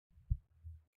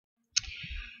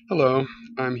Hello,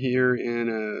 I'm here in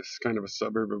a kind of a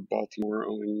suburb of Baltimore,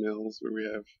 Owing Mills, where we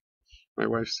have my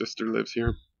wife's sister lives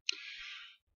here.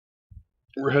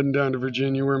 We're heading down to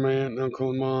Virginia, where my aunt and uncle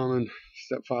and mom and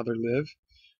stepfather live,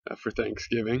 for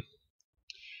Thanksgiving,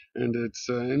 and it's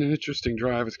an interesting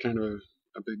drive. It's kind of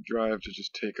a big drive to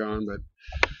just take on, but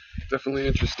definitely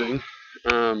interesting.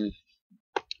 Um,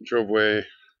 Drove way,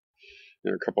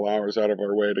 a couple hours out of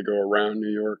our way to go around New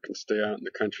York and stay out in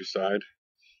the countryside.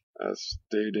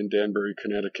 Stayed in Danbury,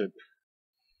 Connecticut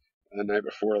the night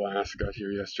before last. Got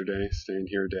here yesterday, staying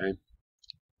here a day.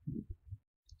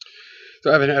 So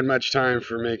I haven't had much time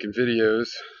for making videos.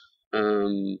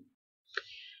 Um,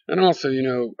 and also,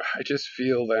 I just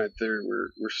feel that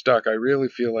we're stuck. I really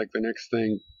feel like the next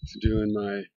thing to do in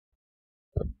my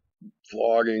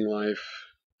vlogging life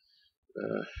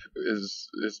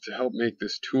is to help make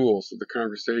this tool so the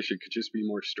conversation could just be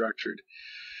more structured.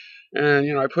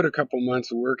 And I put a couple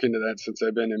months of work into that since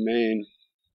I've been in Maine,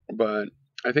 but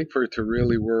I think for it to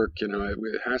really work,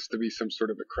 it has to be some sort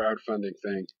of a crowdfunding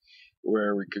thing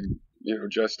where we could,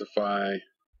 justify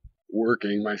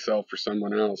working myself for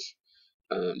someone else.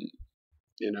 Um,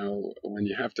 when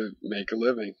you have to make a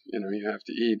living, you have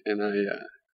to eat, and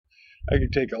I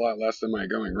could take a lot less than my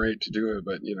going rate to do it,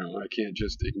 but I can't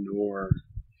just ignore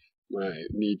my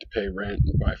need to pay rent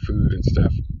and buy food and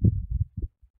stuff.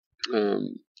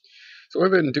 Um, so what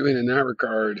I've been doing in that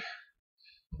regard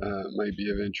might be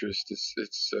of interest.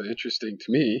 It's interesting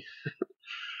to me.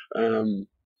 Um,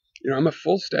 I'm a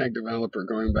full stack developer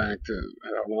going back to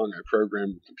how long I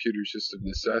programmed computers just of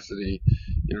necessity.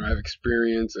 I have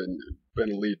experience and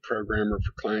been a lead programmer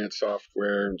for client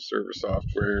software and server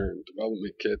software and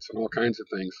development kits and all kinds of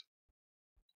things,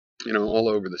 all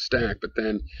over the stack. But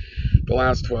then the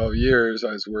last 12 years,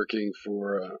 I was working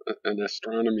for an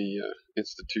astronomy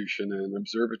institution, an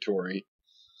observatory,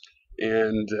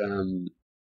 and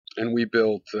we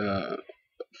built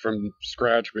from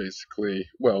scratch, basically.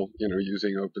 Well,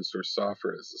 using open source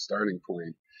software as a starting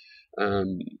point,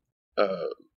 um, uh,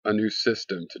 a new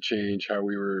system to change how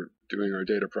we were doing our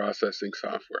data processing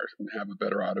software and have a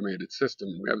better automated system.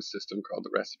 We have a system called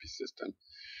the recipe system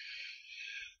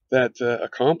that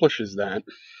accomplishes that.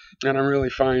 And I'm really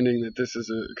finding that this is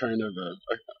a kind of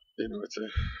it's a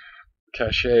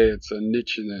cachet, it's a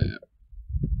niche in the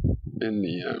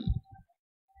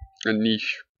a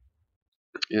niche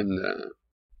in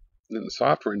the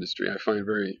software industry I find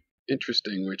very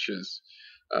interesting, which is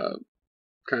uh,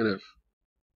 kind of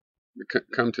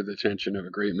come to the attention of a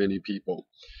great many people.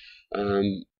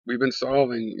 We've been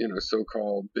solving,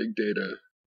 so-called big data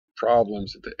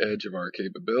problems at the edge of our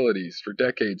capabilities for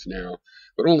decades now,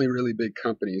 but only really big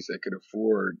companies that could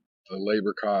afford the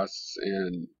labor costs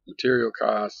and material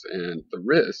costs and the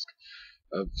risk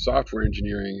of software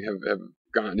engineering have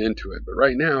gotten into it. But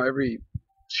right now, every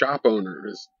shop owner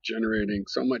is generating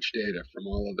so much data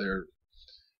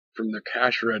from their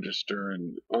cash register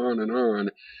and on,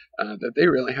 that they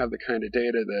really have the kind of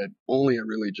data that only a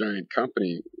really giant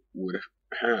company would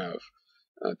have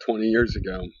 20 years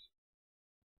ago.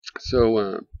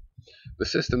 So the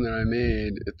system that I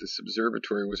made at this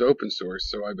observatory was open source,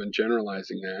 so I've been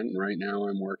generalizing that, and right now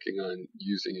I'm working on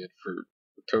using it for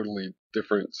a totally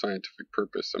different scientific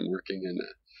purpose. I'm working in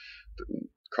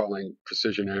calling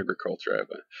precision agriculture. I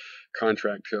have a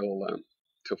contract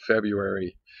till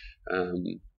February, um,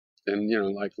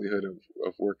 and likelihood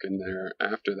of working there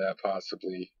after that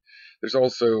possibly. There's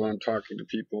also I'm talking to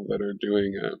people that are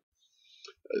doing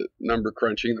number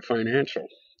crunching the financial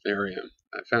area.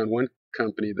 I found one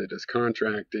company that is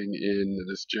contracting in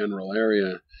this general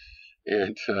area,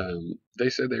 and they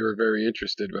said they were very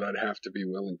interested, but I'd have to be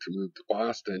willing to move to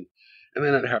Boston, and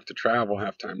then I'd have to travel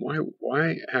half time.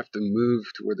 Why have to move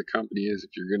to where the company is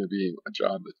if you're going to be a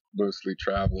job that's mostly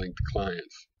traveling to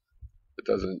clients? It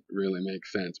doesn't really make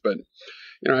sense. But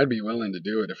I'd be willing to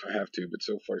do it if I have to. But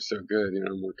so far so good.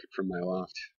 I'm working from my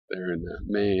loft there in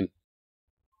Maine.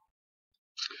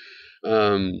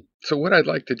 So what I'd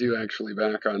like to do actually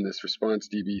back on this response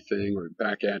DB thing, or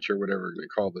back atcha, or whatever they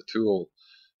call the tool,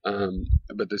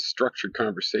 but this structured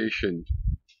conversation,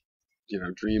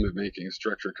 dream of making a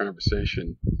structured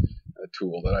conversation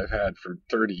tool that I've had for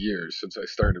 30 years since I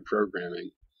started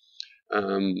programming.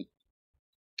 Um,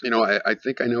 I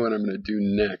think I know what I'm going to do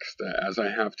next as I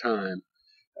have time.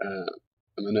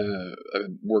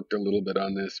 I've worked a little bit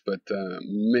on this, but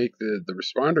make the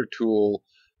responder tool.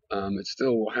 It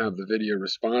still will have the video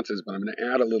responses, but I'm going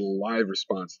to add a little live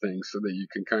response thing so that you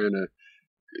can kind of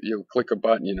click a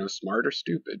button, smart or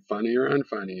stupid, funny or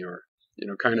unfunny, or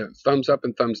kind of thumbs up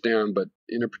and thumbs down, but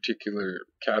in a particular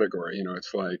category.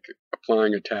 It's like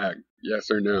applying a tag, yes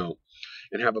or no.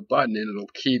 and have a button, and it'll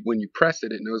keep, when you press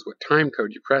it, it knows what time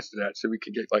code you pressed it at, so we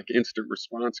could get like instant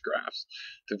response graphs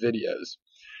to videos.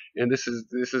 And this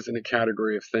is in a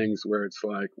category of things where it's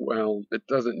like, well, it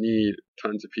doesn't need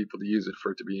tons of people to use it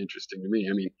for it to be interesting to me.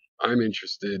 I mean, I'm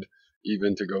interested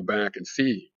even to go back and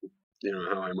see,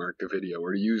 how I marked a video,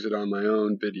 or to use it on my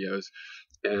own videos,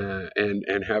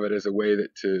 and have it as a way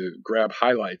that to grab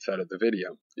highlights out of the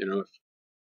video.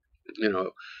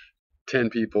 If 10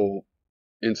 people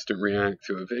instant react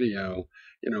to a video,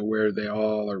 where they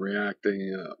all are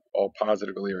reacting all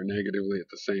positively or negatively at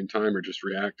the same time, or just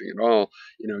reacting at all,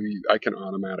 I can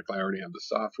automatically, I already have the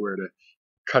software to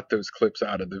cut those clips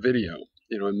out of the video,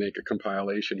 and make a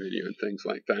compilation video and things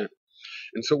like that.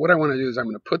 And so what I want to do is I'm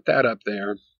going to put that up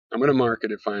there. I'm going to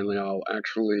market it finally. I'll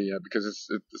actually, because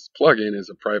this plugin is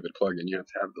a private plugin, you have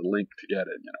to have the link to get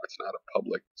it. It's not a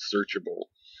public searchable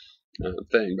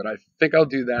thing, but I think I'll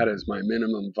do that as my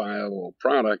minimum viable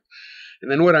product. And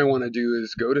then what I want to do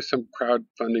is go to some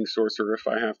crowdfunding source, or if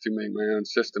I have to, make my own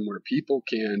system where people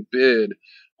can bid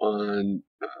on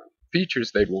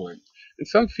features they'd want. And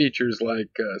some features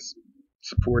like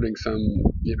supporting some,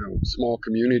 small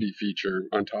community feature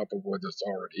on top of what's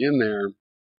already in there,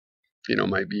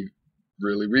 might be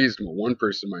really reasonable. One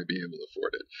person might be able to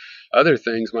afford it. Other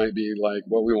things might be like,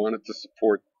 well, we wanted to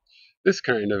support this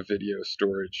kind of video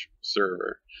storage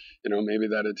server. Maybe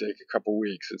that'd take a couple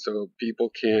weeks. And so people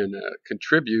can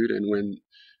contribute. And when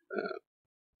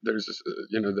there's,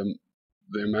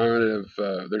 the amount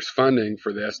of, there's funding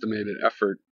for the estimated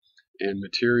effort and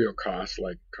material costs,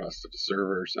 like cost of a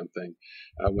server or something,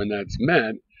 when that's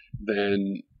met,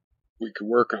 then we could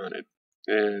work on it.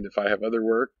 And if I have other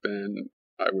work, then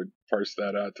I would parse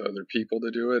that out to other people to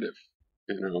do it.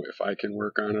 If I can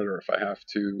work on it, or if I have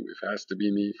to, if it has to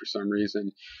be me for some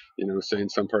reason, say in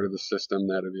some part of the system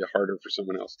that it'd be harder for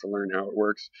someone else to learn how it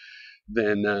works,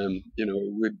 then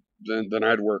then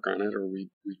I'd work on it, or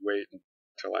we'd wait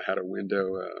until I had a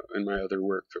window in my other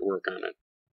work to work on it.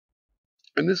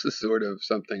 And this is sort of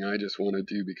something I just want to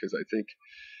do because I think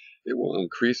it will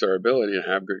increase our ability to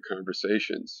have good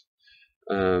conversations.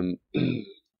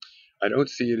 I don't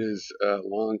see it as a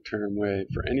long-term way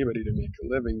for anybody to make a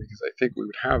living, because I think we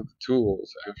would have the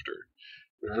tools after,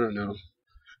 I don't know,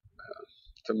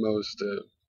 the most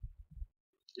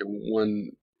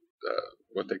one,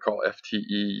 what they call FTE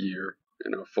year,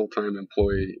 full-time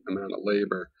employee amount of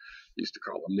labor, used to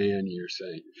call a man year,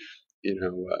 say,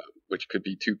 which could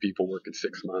be 2 people working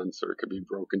 6 months, or it could be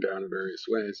broken down in various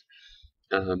ways.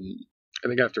 I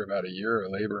think after about a year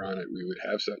of labor on it, we would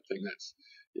have something that's,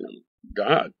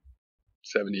 God,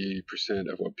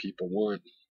 70-80% of what people want,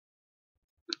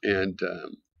 and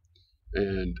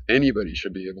anybody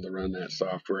should be able to run that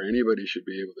software. Anybody should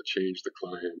be able to change the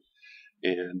client,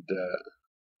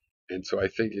 and so I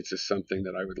think it's just something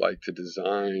that I would like to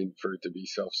design for it to be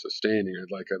self-sustaining.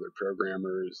 I'd like other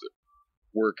programmers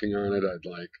working on it. I'd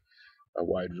like a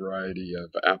wide variety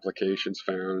of applications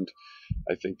found.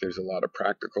 I think there's a lot of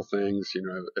practical things.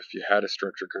 If you had a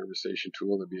structured conversation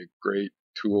tool, it'd be a great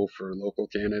tool for local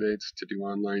candidates to do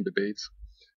online debates.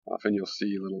 Often you'll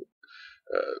see little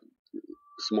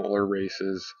smaller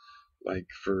races, like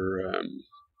for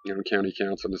county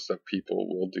council and stuff. People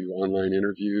will do online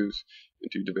interviews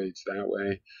and do debates that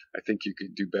way. I think you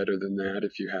could do better than that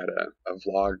if you had a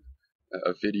vlog,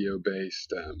 a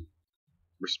video-based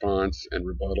response and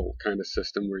rebuttal kind of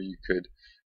system where you could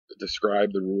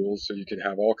describe the rules, so you could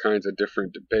have all kinds of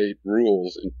different debate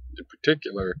rules in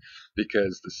particular,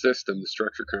 because the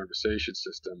structured conversation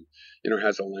system,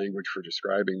 has a language for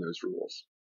describing those rules.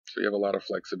 So you have a lot of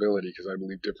flexibility, because I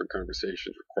believe different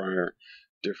conversations require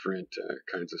different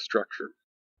kinds of structure,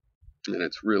 and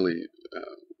it's really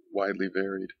widely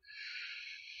varied.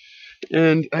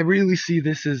 And I really see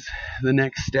this as the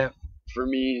next step for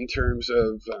me in terms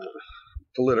of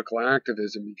political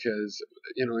activism, because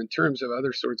in terms of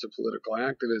other sorts of political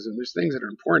activism, there's things that are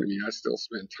important to me I still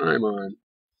spend time on,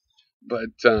 but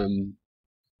to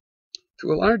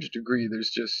a large degree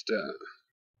there's just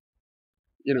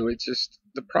it's just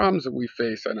the problems that we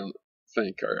face. I don't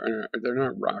think they're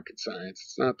not rocket science.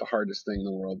 It's not the hardest thing in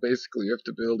the world. Basically, you have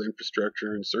to build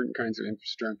infrastructure, and certain kinds of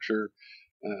infrastructure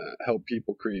help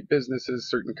people create businesses,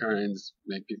 certain kinds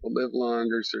make people live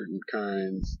longer, certain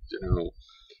kinds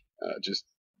just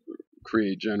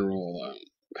create general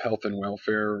health and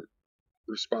welfare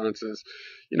responses.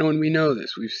 And we know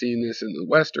this. We've seen this in the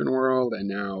Western world, and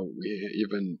now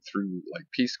even through like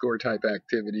Peace Corps type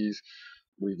activities,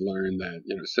 we've learned that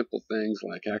simple things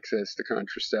like access to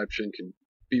contraception can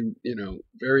be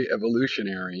very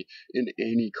evolutionary in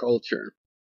any culture.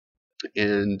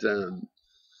 And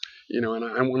and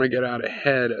I want to get out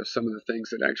ahead of some of the things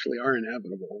that actually are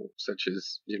inevitable, such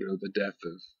as, the death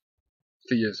of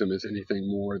theism as anything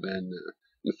more than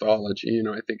mythology.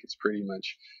 I think it's pretty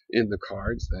much in the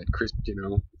cards that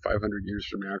 500 years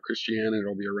from now, Christianity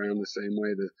will be around the same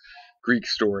way the Greek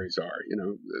stories are.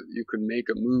 You can make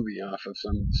a movie off of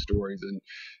some of the stories,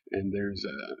 and there's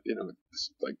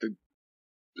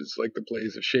it's like the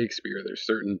plays of Shakespeare. There's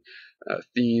certain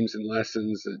themes and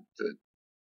lessons that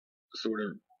sort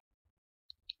of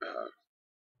uh,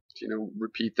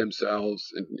 repeat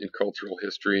themselves in cultural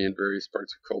history and various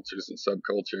parts of cultures and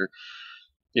subculture,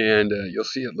 and you'll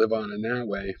see it live on in that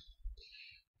way.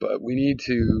 But we need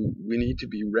to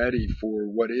be ready for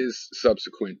what is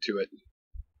subsequent to it.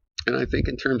 And I think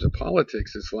in terms of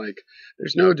politics, it's like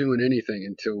there's no doing anything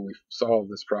until we solve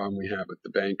this problem we have with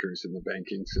the bankers and the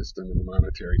banking system and the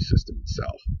monetary system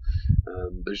itself.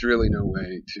 There's really no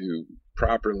way to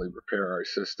properly repair our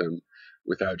system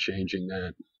without changing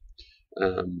that,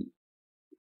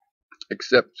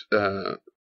 except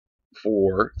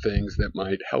for things that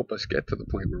might help us get to the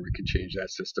point where we can change that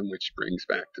system, which brings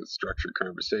back to the structured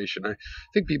conversation. I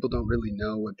think people don't really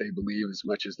know what they believe as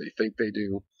much as they think they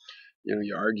do.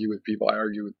 You argue with people. I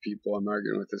argue with people. I'm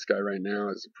arguing with this guy right now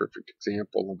as a perfect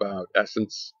example about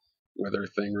essence, whether a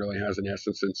thing really has an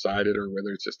essence inside it or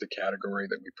whether it's just a category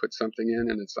that we put something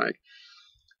in. And it's like,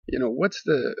 what's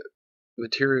the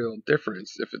material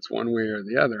difference if it's one way or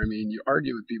the other? I mean, you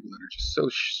argue with people that are just so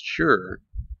sure.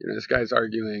 This guy's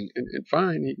arguing, and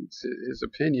fine, it's his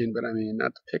opinion, but I mean,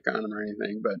 not to pick on him or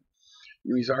anything, but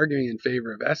he's arguing in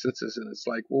favor of essences, and it's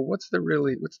like, well, what's the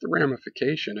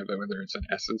ramification of it, whether it's an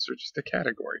essence or just a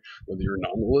category, whether you're a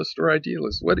nominalist or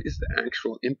idealist? What is the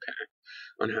actual impact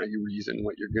on how you reason,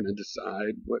 what you're going to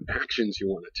decide, what actions you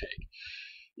want to take?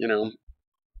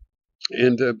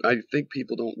 And I think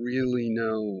people don't really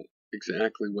know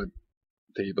exactly what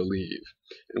they believe.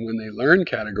 And when they learn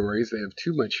categories, they have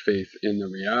too much faith in the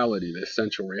reality, the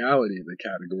essential reality of the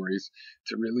categories,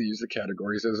 to really use the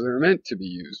categories as they're meant to be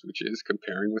used, which is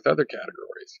comparing with other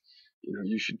categories.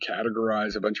 You should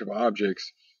categorize a bunch of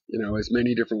objects, as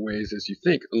many different ways as you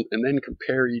think, and then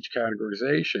compare each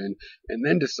categorization, and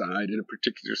then decide in a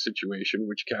particular situation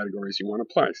which categories you want to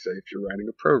apply. Say, if you're writing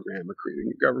a program or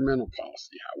creating a governmental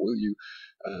policy, how will you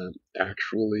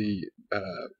actually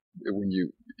when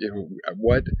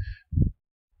what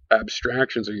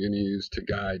abstractions are you going to use to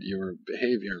guide your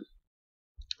behavior?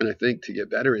 And I think to get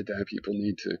better at that, people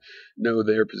need to know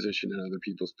their position and other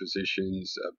people's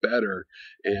positions better,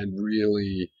 and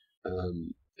really,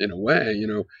 in a way,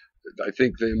 I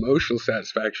think the emotional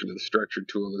satisfaction of the structured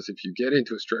tool is if you get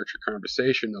into a structured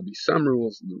conversation, there'll be some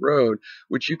rules in the road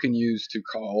which you can use to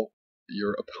call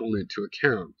your opponent to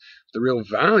account. The real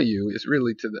value is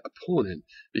really to the opponent,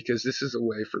 because this is a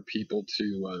way for people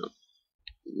to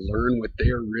learn what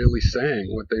they're really saying,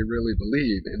 what they really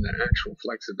believe, and the actual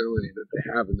flexibility that they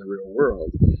have in the real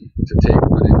world to take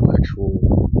one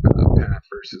intellectual path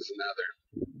versus another.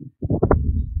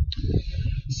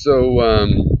 So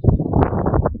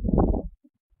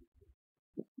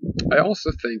I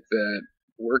also think that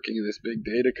working in this big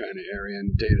data kind of area,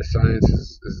 and data science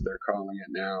as they're calling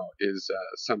it now, is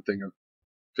something of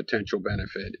potential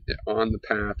benefit on the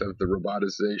path of the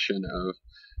robotization of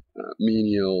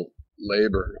menial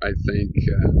labor. I think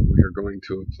we are going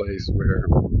to a place where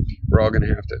we're all going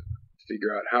to have to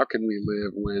figure out how can we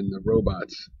live when the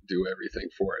robots do everything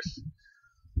for us.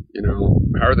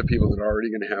 How are the people that are already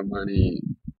going to have money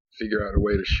figure out a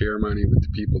way to share money with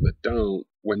the people that don't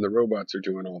when the robots are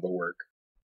doing all the work?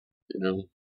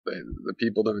 The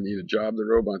people don't need a job, the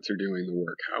robots are doing the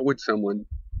work. How would someone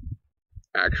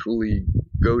actually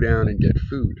go down and get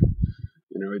food?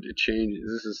 It changes.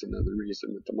 This is another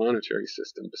reason that the monetary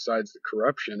system, besides the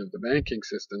corruption of the banking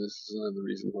system, this is another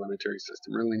reason the monetary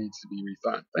system really needs to be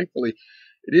rethought. Thankfully,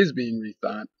 it is being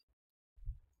rethought,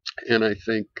 and I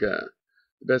think the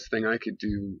best thing I could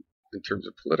do in terms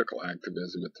of political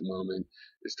activism at the moment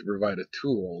is to provide a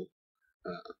tool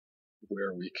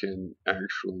where we can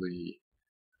actually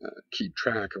keep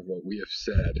track of what we have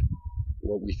said,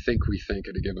 what we think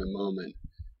at a given moment,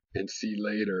 and see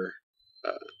later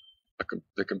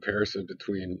the comparison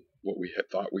between what we had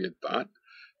thought,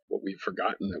 what we've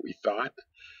forgotten that we thought,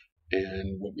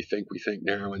 and what we think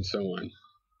now, and so on.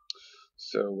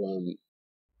 So,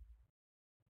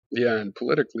 yeah, and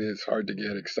politically it's hard to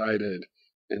get excited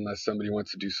unless somebody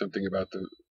wants to do something about the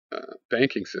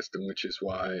banking system, which is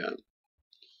why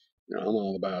I'm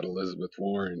all about Elizabeth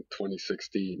Warren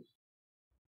 2016.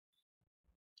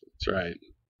 That's right.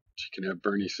 She can have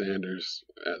Bernie Sanders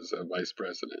as a vice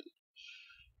president.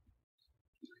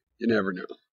 You never know.